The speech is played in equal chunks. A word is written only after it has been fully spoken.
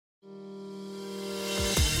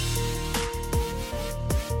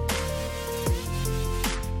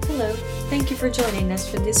Thank you for joining us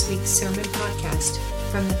for this week's sermon podcast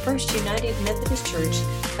from the First United Methodist Church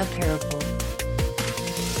of Parable.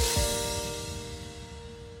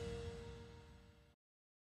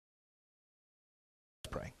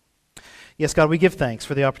 Pray. Yes, God, we give thanks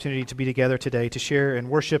for the opportunity to be together today to share and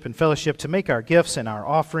worship and fellowship, to make our gifts and our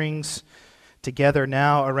offerings together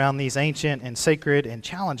now around these ancient and sacred and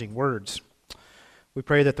challenging words. We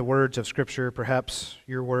pray that the words of Scripture, perhaps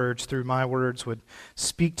your words through my words, would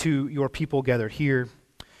speak to your people gathered here,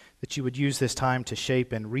 that you would use this time to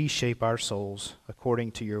shape and reshape our souls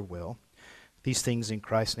according to your will. These things in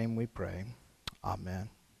Christ's name we pray. Amen.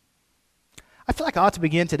 I feel like I ought to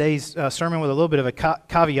begin today's sermon with a little bit of a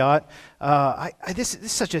caveat. This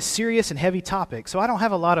is such a serious and heavy topic, so I don't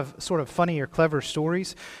have a lot of sort of funny or clever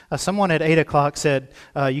stories. Someone at 8 o'clock said,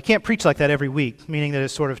 you can't preach like that every week, meaning that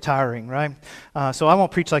it's sort of tiring, right? So I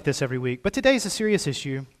won't preach like this every week. But today's a serious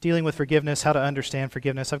issue, dealing with forgiveness, how to understand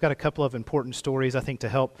forgiveness. I've got a couple of important stories, I think, to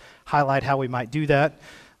help highlight how we might do that,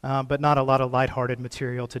 but not a lot of lighthearted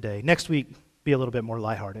material today. Next week, be a little bit more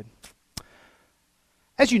lighthearted.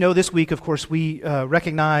 As you know, this week, of course, we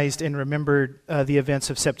recognized and remembered the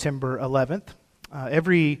events of September 11th.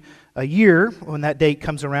 Every year, when that date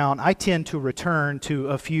comes around, I tend to return to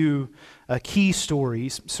a few key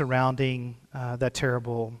stories surrounding that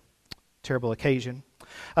terrible occasion.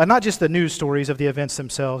 Not just the news stories of the events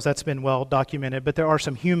themselves, that's been well documented, but there are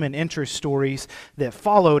some human interest stories that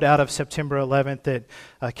followed out of September 11th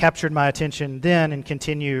that captured my attention then and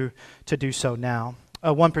continue to do so now.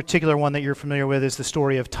 One particular one that you're familiar with is the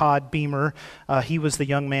story of Todd Beamer. He was the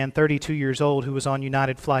young man, 32 years old, who was on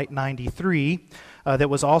United Flight 93 that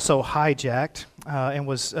was also hijacked and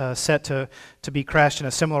was set to be crashed in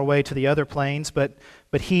a similar way to the other planes, but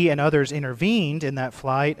he and others intervened in that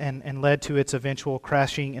flight and led to its eventual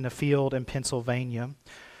crashing in a field in Pennsylvania.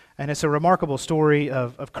 And it's a remarkable story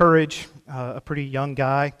of courage, a pretty young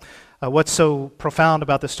guy. What's so profound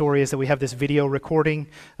about the story is that we have this video recording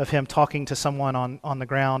of him talking to someone on the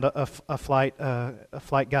ground, a flight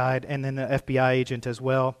guide, and then the FBI agent as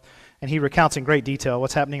well. And he recounts in great detail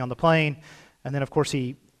what's happening on the plane. And then, of course,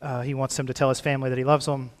 he wants them to tell his family that he loves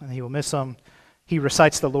them and he will miss them. He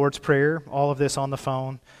recites the Lord's Prayer, all of this on the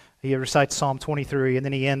phone. He recites Psalm 23, and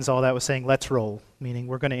then he ends all that with saying, "Let's roll," meaning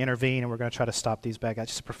we're going to intervene and we're going to try to stop these bad guys.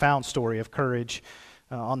 Just a profound story of courage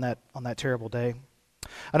on that terrible day.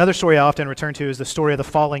 Another story I often return to is the story of the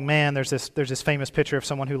falling man. There's this famous picture of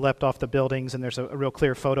someone who leapt off the buildings, and there's a real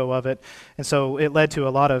clear photo of it. And so it led to a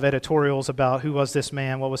lot of editorials about who was this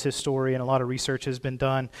man, what was his story, and a lot of research has been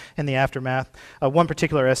done in the aftermath. One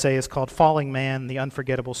particular essay is called "Falling Man, The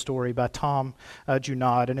Unforgettable Story" by Tom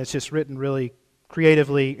Junod, and it's just written really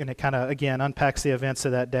creatively, and it kind of, again, unpacks the events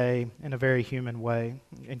of that day in a very human way.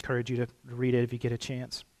 I encourage you to read it if you get a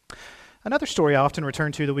chance. Another story I often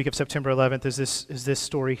return to the week of September 11th is this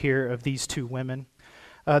story here of these two women.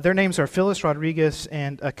 Their names are Phyllis Rodriguez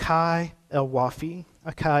and Akai El-Wafi.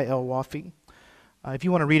 If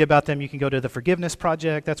you want to read about them, you can go to the Forgiveness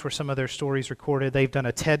Project. That's where some of their stories recorded. They've done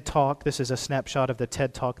a TED Talk. This is a snapshot of the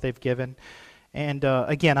TED Talk they've given. And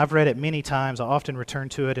again, I've read it many times. I often return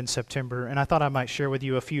to it in September, and I thought I might share with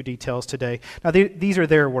you a few details today. Now, these are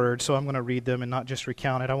their words, so I'm going to read them and not just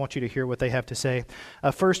recount it. I want you to hear what they have to say.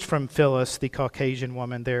 First from Phyllis, the Caucasian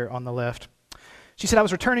woman there on the left. She said, "I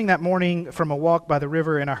was returning that morning from a walk by the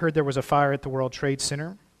river, and I heard there was a fire at the World Trade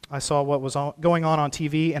Center. I saw what was going on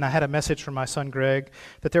TV, and I had a message from my son Greg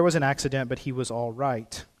that there was an accident, but he was all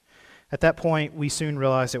right. At that point, we soon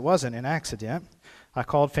realized it wasn't an accident. I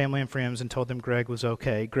called family and friends and told them Greg was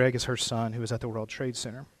okay." Greg is her son who was at the World Trade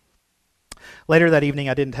Center. Later that evening,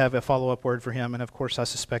 I didn't have a follow-up word for him, and of course I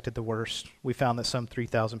suspected the worst. We found that some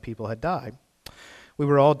 3,000 people had died. We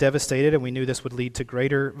were all devastated, and we knew this would lead to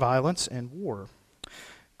greater violence and war.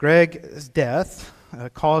 Greg's death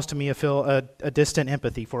caused me to feel a distant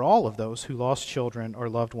empathy for all of those who lost children or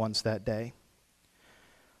loved ones that day.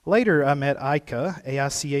 Later, I met Aika,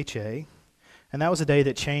 A-I-C-H-A, and that was a day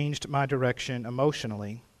that changed my direction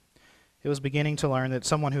emotionally. It was beginning to learn that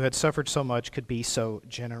someone who had suffered so much could be so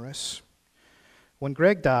generous. When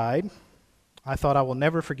Greg died, I thought, I will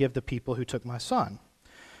never forgive the people who took my son.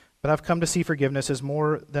 But I've come to see forgiveness as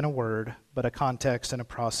more than a word, but a context and a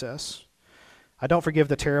process. I don't forgive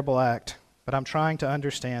the terrible act, but I'm trying to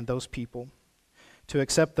understand those people, to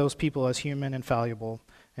accept those people as human and fallible,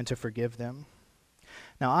 and to forgive them.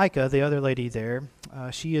 Now, Aika, the other lady there,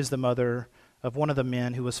 she is the mother of one of the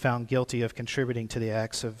men who was found guilty of contributing to the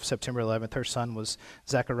acts of September 11th. Her son was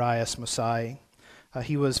Zacharias Mosai.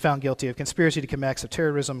 He was found guilty of conspiracy to commit acts of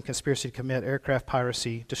terrorism, conspiracy to commit aircraft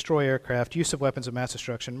piracy, destroy aircraft, use of weapons of mass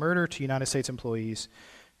destruction, murder to United States employees,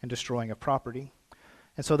 and destroying of property.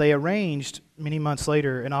 And so they arranged, many months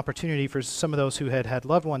later, an opportunity for some of those who had had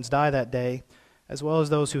loved ones die that day, as well as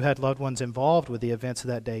those who had loved ones involved with the events of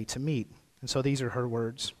that day, to meet. And so these are her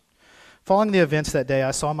words. Following the events that day,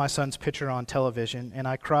 I saw my son's picture on television, and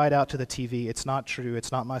I cried out to the TV, "It's not true,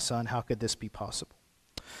 it's not my son, how could this be possible?"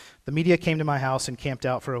 The media came to my house and camped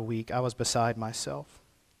out for a week. I was beside myself.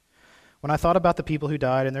 When I thought about the people who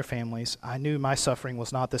died and their families, I knew my suffering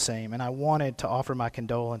was not the same, and I wanted to offer my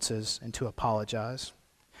condolences and to apologize.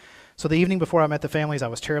 So the evening before I met the families, I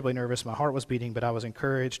was terribly nervous. My heart was beating, but I was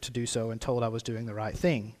encouraged to do so and told I was doing the right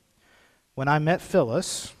thing. When I met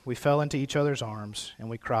Phyllis, we fell into each other's arms, and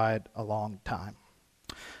we cried a long time.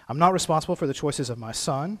 I'm not responsible for the choices of my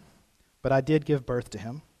son, but I did give birth to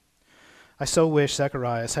him. I so wish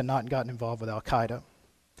Zacharias had not gotten involved with Al-Qaeda.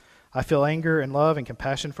 I feel anger and love and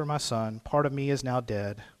compassion for my son. Part of me is now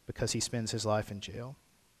dead because he spends his life in jail.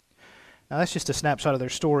 Now, that's just a snapshot of their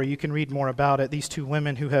story. You can read more about it. These two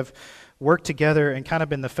women who have worked together and kind of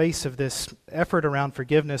been the face of this effort around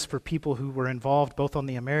forgiveness for people who were involved both on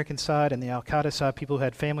the American side and the Al-Qaeda side, people who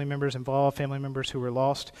had family members involved, family members who were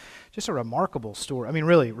lost. Just a remarkable story. I mean,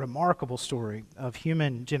 really, remarkable story of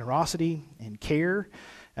human generosity and care.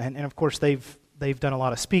 And of course, they've done a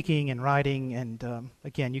lot of speaking and writing, and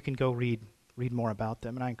again, you can go read more about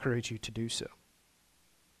them, and I encourage you to do so.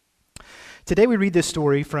 Today we read this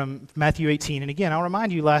story from Matthew 18, and again, I'll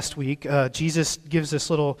remind you last week, Jesus gives this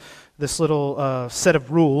little set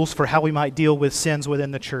of rules for how we might deal with sins within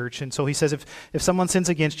the church. And so he says if someone sins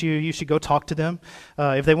against you, you should go talk to them.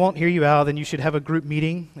 If they won't hear you out, then you should have a group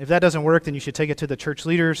meeting. If that doesn't work, then you should take it to the church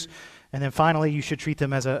leaders. And then finally, you should treat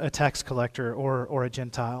them as a tax collector or a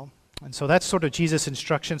Gentile. And so that's sort of Jesus'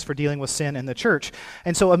 instructions for dealing with sin in the church.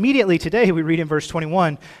 And so immediately today, we read in verse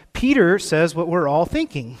 21, Peter says what we're all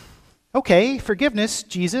thinking. Okay, forgiveness,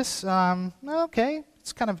 Jesus, okay,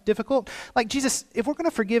 it's kind of difficult. Like, Jesus, if we're going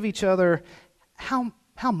to forgive each other, how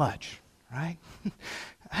much, right?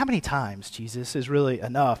 How many times, Jesus, is really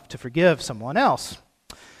enough to forgive someone else?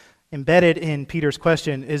 Embedded in Peter's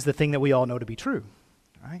question is the thing that we all know to be true,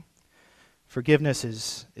 right? Forgiveness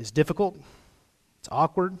is difficult, it's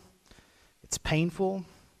awkward, it's painful,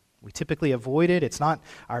 we typically avoid it, it's not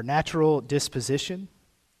our natural disposition.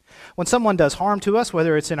 When someone does harm to us,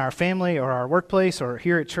 whether it's in our family or our workplace or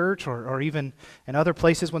here at church or even in other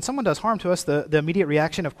places, when someone does harm to us, the immediate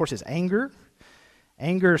reaction, of course, is anger.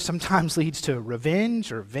 Anger sometimes leads to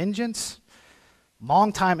revenge or vengeance.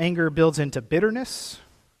 Long-time anger builds into bitterness.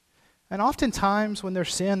 And oftentimes, when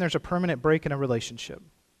there's sin, there's a permanent break in a relationship.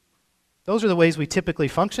 Those are the ways we typically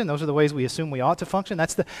function. Those are the ways we assume we ought to function.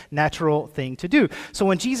 That's the natural thing to do. So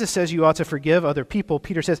when Jesus says you ought to forgive other people,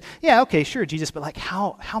 Peter says, yeah, okay, sure, Jesus, but like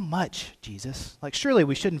how much, Jesus? Like surely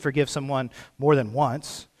we shouldn't forgive someone more than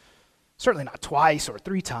once. Certainly not twice or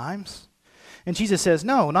 3 times. And Jesus says,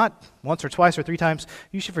 no, not once or twice or 3 times.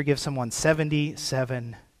 You should forgive someone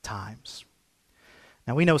 77 times.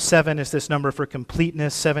 Now we know 7 is this number for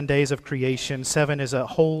completeness, 7 days of creation. 7 is a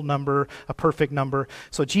whole number, a perfect number.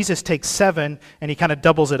 So Jesus takes 7 and he kind of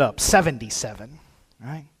doubles it up, 77,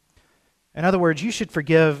 right? In other words, you should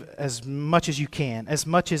forgive as much as you can, as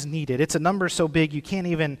much as needed. It's a number so big you can't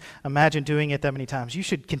even imagine doing it that many times. You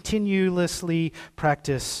should continuously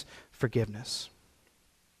practice forgiveness.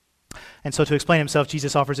 And so to explain himself,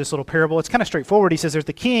 Jesus offers this little parable. It's kind of straightforward. He says there's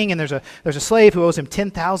the king and there's a slave who owes him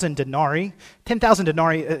 10,000 denarii.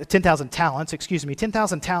 10,000 talents,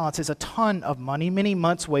 10,000 talents is a ton of money, many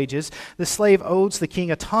months' wages. The slave owes the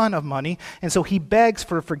king a ton of money, and so he begs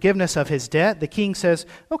for forgiveness of his debt. The king says,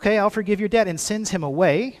 okay, I'll forgive your debt, and sends him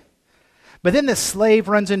away. But then the slave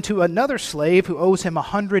runs into another slave who owes him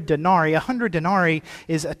 100 denarii. 100 denarii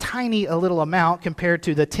is a little amount compared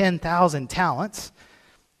to the 10,000 talents.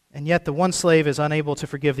 And yet the one slave is unable to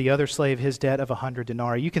forgive the other slave his debt of 100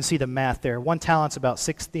 denarii. You can see the math there. 1 talent's about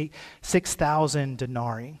 6,000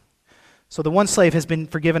 denarii. So the one slave has been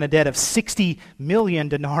forgiven a debt of 60 million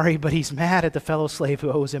denarii, but he's mad at the fellow slave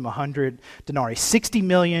who owes him 100 denarii. 60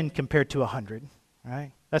 million compared to 100,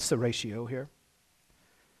 right? That's the ratio here.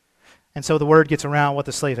 And so the word gets around what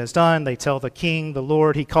the slave has done. They tell the king, the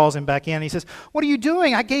Lord, he calls him back in. He says, what are you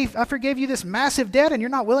doing? I forgave you this massive debt and you're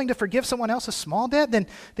not willing to forgive someone else a small debt? Then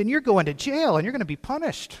you're going to jail and you're going to be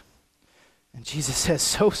punished. And Jesus says,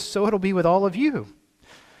 so it'll be with all of you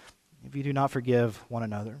if you do not forgive one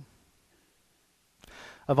another.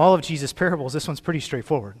 Of all of Jesus' parables, this one's pretty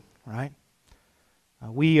straightforward, right?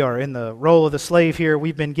 We are in the role of the slave here.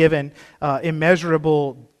 We've been given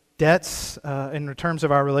immeasurable debts in terms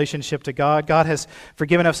of our relationship to God. God has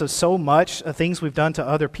forgiven us of so much, things we've done to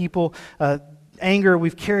other people. anger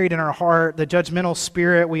we've carried in our heart, the judgmental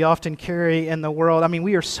spirit we often carry in the world. I mean,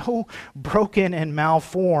 we are so broken and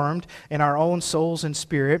malformed in our own souls and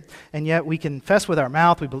spirit, and yet we confess with our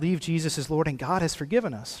mouth, we believe Jesus is Lord, and God has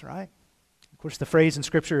forgiven us, right? Of course, the phrase in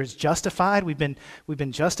Scripture is justified. We've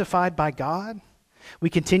been justified by God.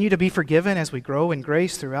 We continue to be forgiven as we grow in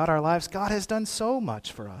grace throughout our lives. God has done so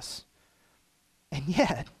much for us. And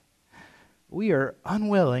yet, we are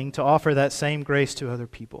unwilling to offer that same grace to other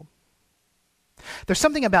people. There's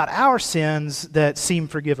something about our sins that seem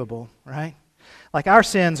forgivable, right? Like our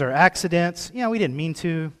sins are accidents. We didn't mean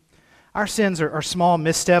to. Our sins are small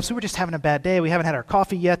missteps. We were just having a bad day. We haven't had our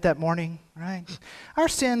coffee yet that morning, right? Our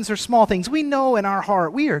sins are small things. We know in our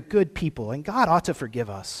heart we are good people, and God ought to forgive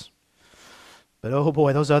us. But oh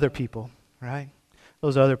boy, those other people, right?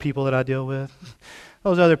 Those other people that I deal with,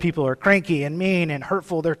 those other people are cranky and mean and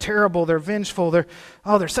hurtful. They're terrible. They're vengeful.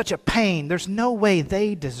 They're such a pain. There's no way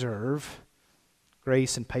they deserve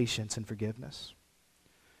grace and patience and forgiveness.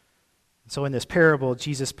 And so in this parable,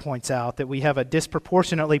 Jesus points out that we have a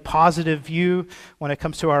disproportionately positive view when it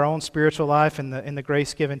comes to our own spiritual life and the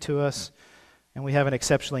grace given to us, and we have an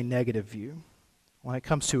exceptionally negative view when it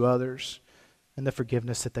comes to others and the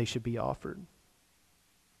forgiveness that they should be offered.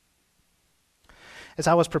 As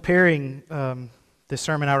I was preparing this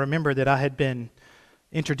sermon, I remember that I had been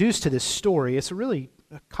introduced to this story. It's a really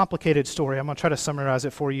complicated story. I'm going to try to summarize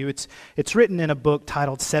it for you. It's written in a book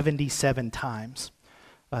titled 77 Times.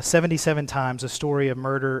 77 Times, A Story of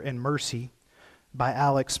Murder and Mercy by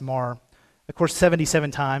Alex Marr. Of course,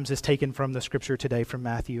 77 times is taken from the scripture today from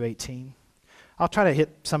Matthew 18. I'll try to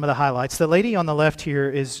hit some of the highlights. The lady on the left here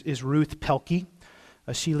is Ruth Pelkey.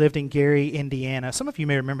 She lived in Gary, Indiana. Some of you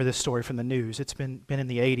may remember this story from the news. It's been in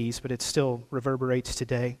the 80s, but it still reverberates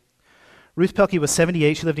today. Ruth Pelkey was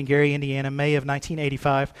 78. She lived in Gary, Indiana, May of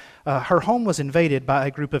 1985. Her home was invaded by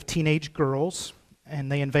a group of teenage girls,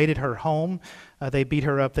 and they invaded her home. They beat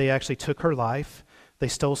her up. They actually took her life. They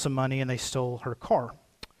stole some money, and they stole her car.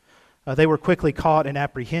 They were quickly caught and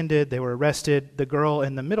apprehended. They were arrested. The girl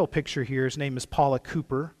in the middle picture here, her name is Paula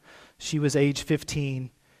Cooper. She was age 15.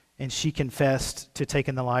 And she confessed to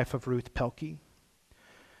taking the life of Ruth Pelkey.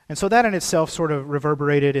 And so that in itself sort of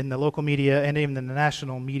reverberated in the local media and even in the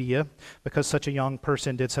national media because such a young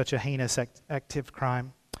person did such a heinous active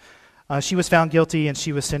crime. She was found guilty and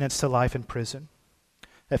she was sentenced to life in prison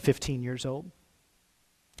at 15 years old.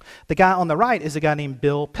 The guy on the right is a guy named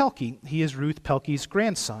Bill Pelkey. He is Ruth Pelkey's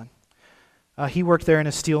grandson. He worked there in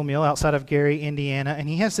a steel mill outside of Gary, Indiana, and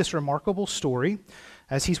he has this remarkable story.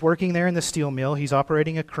 As he's working there in the steel mill, he's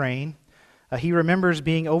operating a crane. He remembers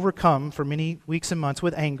being overcome for many weeks and months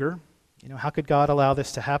with anger. How could God allow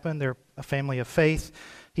this to happen? They're a family of faith.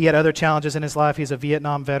 He had other challenges in his life. He's a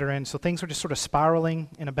Vietnam veteran, so things were just sort of spiraling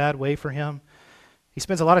in a bad way for him. He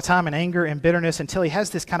spends a lot of time in anger and bitterness until he has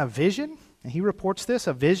this kind of vision, and he reports this,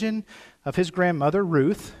 a vision of his grandmother,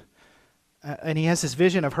 Ruth, and he has this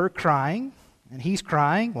vision of her crying, and he's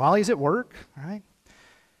crying while he's at work, right?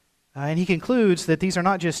 And he concludes that these are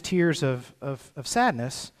not just tears of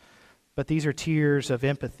sadness, but these are tears of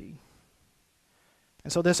empathy.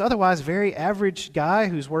 And so this otherwise very average guy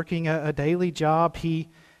who's working a daily job, he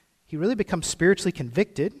really becomes spiritually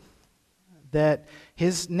convicted that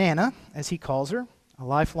his Nana, as he calls her, a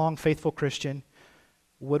lifelong faithful Christian,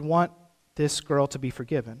 would want this girl to be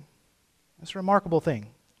forgiven. It's a remarkable thing,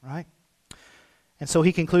 right? And so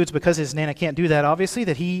he concludes, because his Nana can't do that, obviously,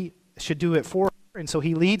 that he should do it for her. And so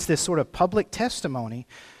he leads this sort of public testimony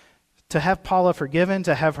to have Paula forgiven,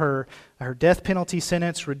 to have her death penalty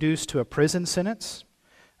sentence reduced to a prison sentence.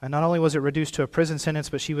 And not only was it reduced to a prison sentence,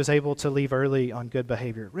 but she was able to leave early on good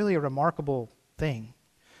behavior. Really a remarkable thing.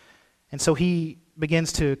 And so he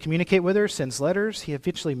begins to communicate with her, sends letters. He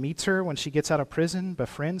eventually meets her when she gets out of prison,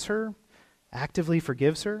 befriends her, actively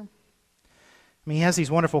forgives her. He has these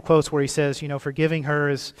wonderful quotes where he says, forgiving her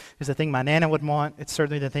is the thing my Nana would want. It's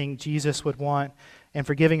certainly the thing Jesus would want. And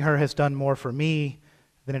forgiving her has done more for me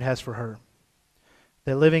than it has for her.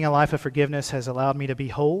 That living a life of forgiveness has allowed me to be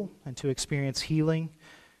whole and to experience healing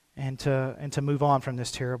and to move on from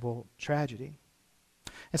this terrible tragedy.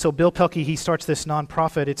 And so Bill Pelkey, he starts this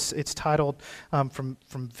nonprofit. It's titled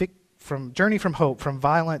From Journey from Hope, From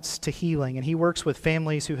Violence to Healing. And he works with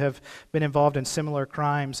families who have been involved in similar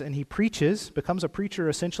crimes. And he becomes a preacher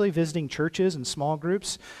essentially, visiting churches and small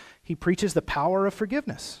groups. He preaches the power of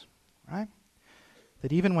forgiveness, right?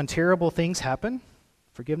 That even when terrible things happen,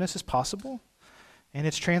 forgiveness is possible and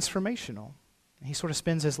it's transformational. And he sort of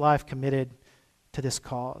spends his life committed to this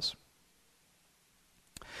cause.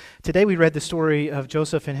 Today we read the story of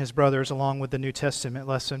Joseph and his brothers along with the New Testament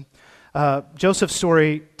lesson. Joseph's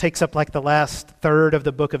story takes up like the last third of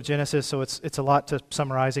the book of Genesis, so it's a lot to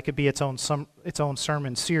summarize. It could be its own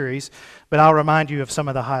sermon series, but I'll remind you of some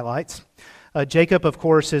of the highlights. Jacob, of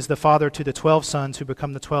course, is the father to the 12 sons who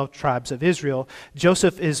become the 12 tribes of Israel.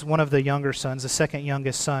 Joseph is one of the younger sons, the second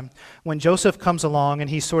youngest son. When Joseph comes along, and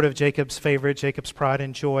he's sort of Jacob's favorite, Jacob's pride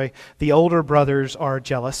and joy, the older brothers are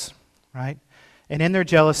jealous, right? And in their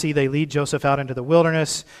jealousy, they lead Joseph out into the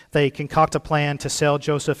wilderness. They concoct a plan to sell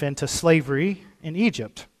Joseph into slavery in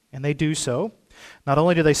Egypt, and they do so. Not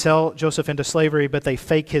only do they sell Joseph into slavery, but they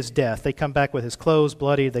fake his death. They come back with his clothes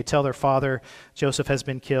bloody. They tell their father Joseph has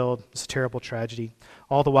been killed. It's a terrible tragedy,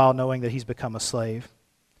 all the while knowing that he's become a slave.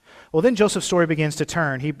 Well, then Joseph's story begins to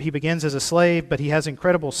turn. He begins as a slave, but he has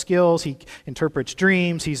incredible skills. He interprets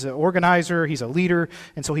dreams. He's an organizer. He's a leader.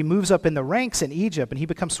 And so he moves up in the ranks in Egypt, and he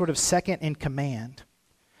becomes sort of second in command.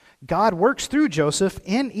 God works through Joseph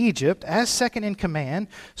in Egypt as second in command,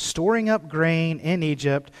 storing up grain in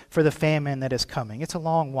Egypt for the famine that is coming. It's a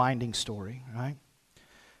long, winding story, right?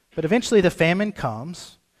 But eventually the famine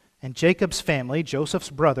comes, and Jacob's family,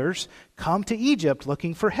 Joseph's brothers, come to Egypt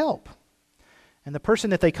looking for help. And the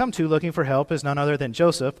person that they come to looking for help is none other than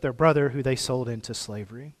Joseph, their brother, who they sold into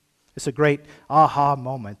slavery. It's a great aha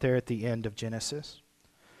moment there at the end of Genesis.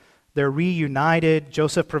 They're reunited.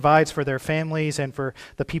 Joseph provides for their families and for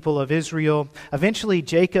the people of Israel. Eventually,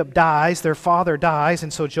 Jacob dies, their father dies,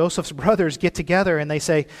 and so Joseph's brothers get together and they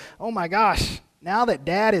say, oh my gosh, now that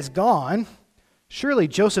Dad is gone, surely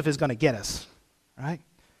Joseph is going to get us, right?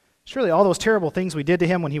 Surely all those terrible things we did to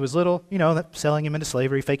him when he was little, selling him into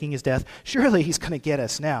slavery, faking his death, surely he's going to get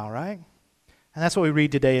us now, right? And that's what we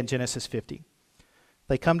read today in Genesis 50.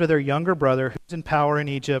 They come to their younger brother who's in power in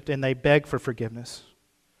Egypt and they beg for forgiveness.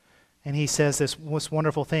 And he says this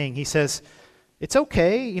wonderful thing. He says, it's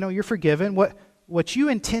okay, you're forgiven. What you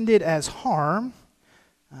intended as harm,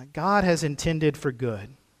 God has intended for good.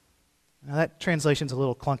 Now that translation's a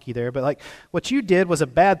little clunky there, but what you did was a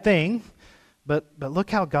bad thing, but look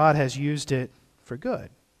how God has used it for good.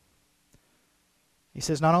 He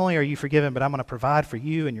says, not only are you forgiven, but I'm going to provide for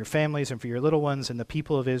you and your families and for your little ones, and the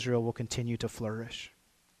people of Israel will continue to flourish.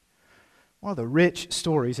 One of the rich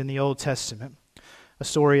stories in the Old Testament. A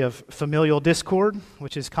story of familial discord,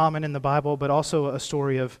 which is common in the Bible, but also a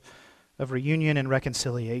story of reunion and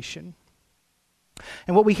reconciliation.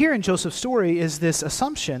 And what we hear in Joseph's story is this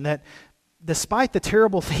assumption that despite the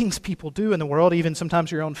terrible things people do in the world, even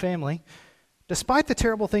sometimes your own family, despite the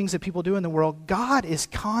terrible things that people do in the world, God is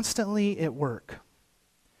constantly at work.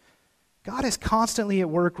 God is constantly at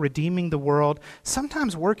work redeeming the world,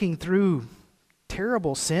 sometimes working through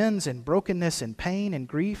terrible sins and brokenness and pain and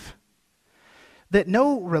grief. That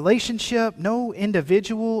no relationship, no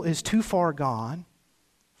individual is too far gone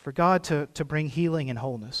for God to bring healing and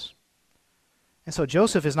wholeness. And so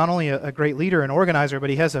Joseph is not only a great leader and organizer, but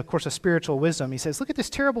he has, of course, a spiritual wisdom. He says, look at this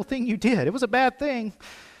terrible thing you did. It was a bad thing,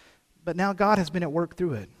 but now God has been at work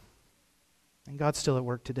through it. And God's still at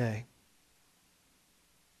work today.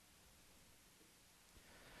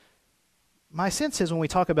 My sense is when we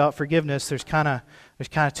talk about forgiveness, there's kind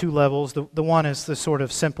of two levels. The one is the sort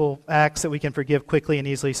of simple acts that we can forgive quickly and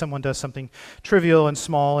easily. Someone does something trivial and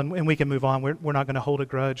small, and we can move on. We're not going to hold a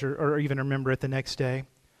grudge or even remember it the next day.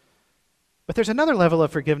 But there's another level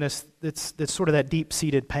of forgiveness that's sort of that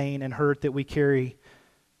deep-seated pain and hurt that we carry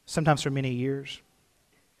sometimes for many years.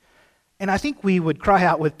 And I think we would cry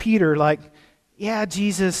out with Peter like, yeah,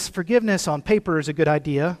 Jesus, forgiveness on paper is a good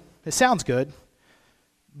idea. It sounds good.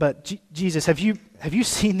 But Jesus, have you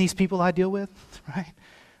seen these people I deal with? Right?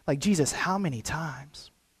 Like, Jesus, how many times?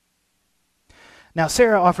 Now,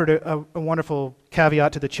 Sarah offered a wonderful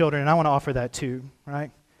caveat to the children, and I want to offer that too,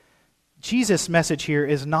 right? Jesus' message here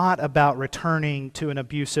is not about returning to an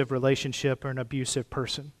abusive relationship or an abusive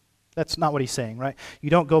person. That's not what he's saying, right? You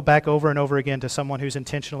don't go back over and over again to someone who's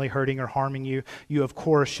intentionally hurting or harming you. You, of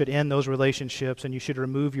course, should end those relationships, and you should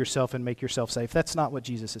remove yourself and make yourself safe. That's not what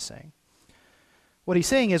Jesus is saying. What he's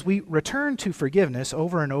saying is we return to forgiveness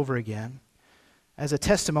over and over again as a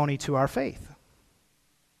testimony to our faith.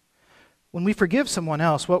 When we forgive someone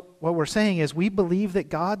else, what we're saying is we believe that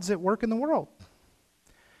God's at work in the world.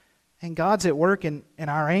 And God's at work in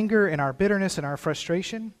our anger, in our bitterness, in our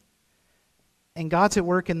frustration. And God's at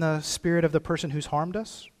work in the spirit of the person who's harmed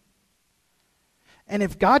us. And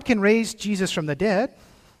if God can raise Jesus from the dead,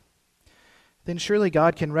 then surely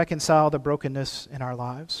God can reconcile the brokenness in our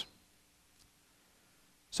lives.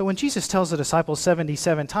 So when Jesus tells the disciples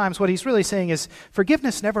 77 times, what he's really saying is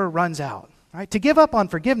forgiveness never runs out. Right? To give up on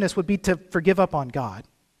forgiveness would be to forgive up on God.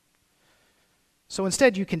 So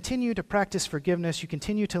instead, you continue to practice forgiveness. You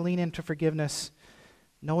continue to lean into forgiveness,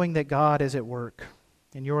 knowing that God is at work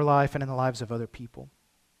in your life and in the lives of other people.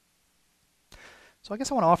 So I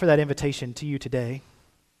guess I want to offer that invitation to you today.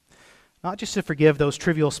 Not just to forgive those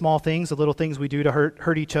trivial small things, the little things we do to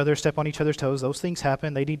hurt each other, step on each other's toes. Those things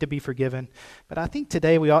happen. They need to be forgiven. But I think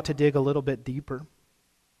today we ought to dig a little bit deeper.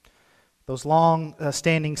 Those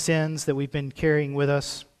long-standing sins that we've been carrying with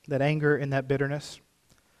us, that anger and that bitterness.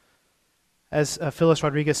 As Phyllis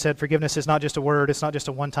Rodriguez said, forgiveness is not just a word. It's not just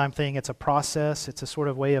a one-time thing. It's a process. It's a sort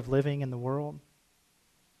of way of living in the world.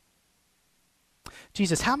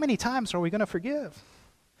 Jesus, how many times are we going to forgive?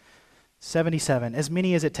 77, as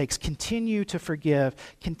many as it takes. Continue to forgive.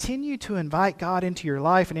 Continue to invite God into your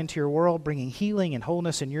life and into your world, bringing healing and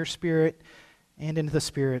wholeness in your spirit and into the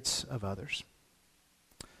spirits of others.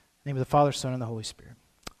 In the name of the Father, Son, and the Holy Spirit.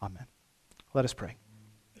 Amen. Let us pray.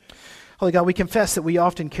 Holy God, we confess that we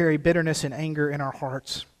often carry bitterness and anger in our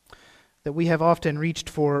hearts, that we have often reached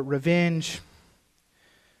for revenge,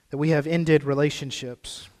 that we have ended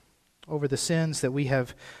relationships over the sins that we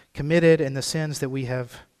have committed and the sins that we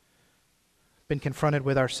have been confronted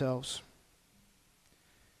with ourselves.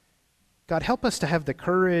 God, help us to have the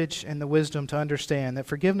courage and the wisdom to understand that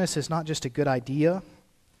forgiveness is not just a good idea,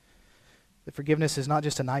 that forgiveness is not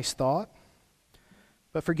just a nice thought,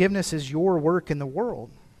 but forgiveness is your work in the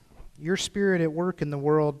world, your Spirit at work in the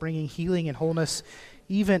world, bringing healing and wholeness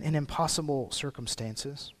even in impossible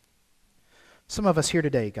circumstances. Some of us here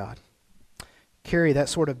today, God, carry that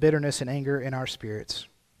sort of bitterness and anger in our spirits,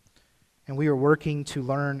 and we are working to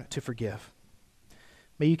learn to forgive.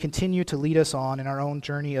 May you continue to lead us on in our own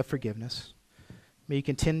journey of forgiveness. May you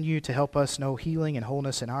continue to help us know healing and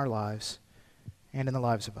wholeness in our lives and in the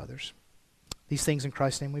lives of others. These things in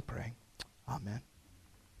Christ's name we pray. Amen.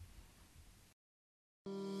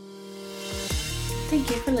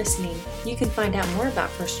 Thank you for listening. You can find out more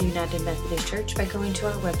about First United Methodist Church by going to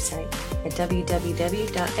our website at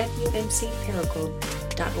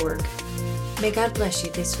www.fumcparagould.org. May God bless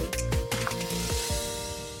you this week.